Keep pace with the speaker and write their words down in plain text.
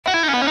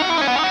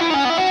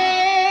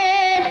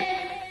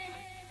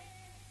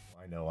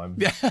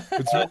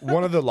It's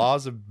one of the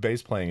laws of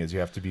bass playing is you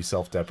have to be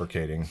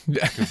self-deprecating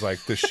because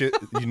like the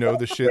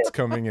shit's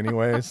coming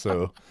anyway,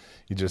 so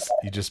you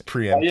just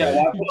preempt yeah, it.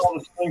 why put all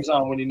the strings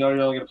on when you know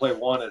you're only going to play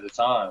one at a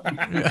time?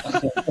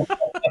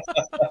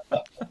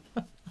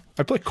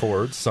 I play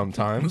chords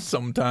sometimes,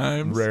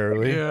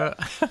 rarely. Yeah.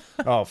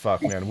 Oh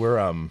fuck, man,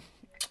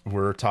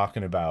 we're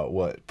talking about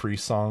what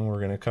Priest song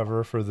we're gonna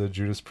cover for the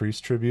Judas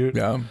Priest tribute.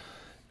 Yeah.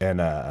 And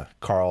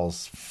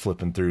Carl's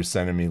flipping through,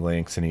 sending me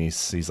links, and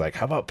he's like,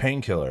 "How about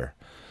Painkiller?"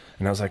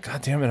 And I was like,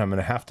 "God damn it, I'm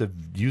gonna have to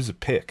use a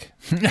pick,"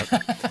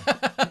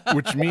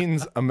 which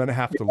means I'm gonna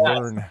have to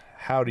learn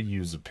how to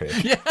use a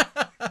pick. Yeah.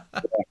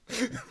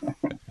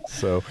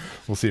 So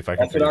we'll see if I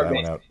can That's what figure our that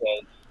one out.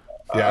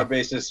 Yeah. Our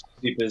bassist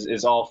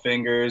is all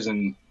fingers,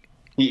 and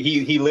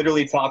he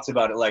literally talks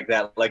about it like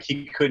that. Like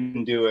he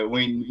couldn't do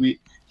it.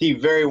 He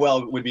very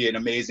well would be an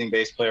amazing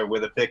bass player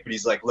with a pick, but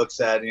he's like looks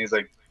at it and he's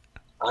like,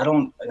 I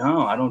don't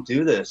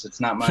do this. It's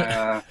not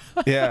my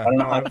yeah. I don't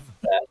know how to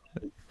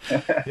do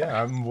that.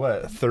 Yeah, I'm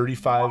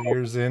 35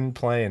 years in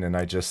playing, and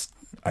I just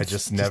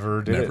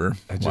never did it.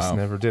 I just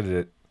never did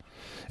it.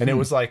 And it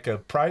was like a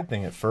pride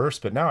thing at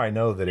first, but now I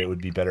know that it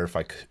would be better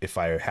if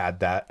I had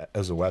that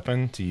as a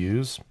weapon to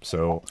use.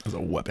 So as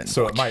a weapon.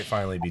 So it might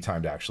finally be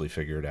time to actually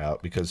figure it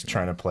out, because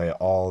trying to play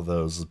all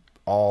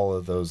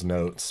of those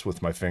notes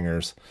with my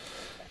fingers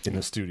in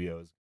the studio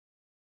is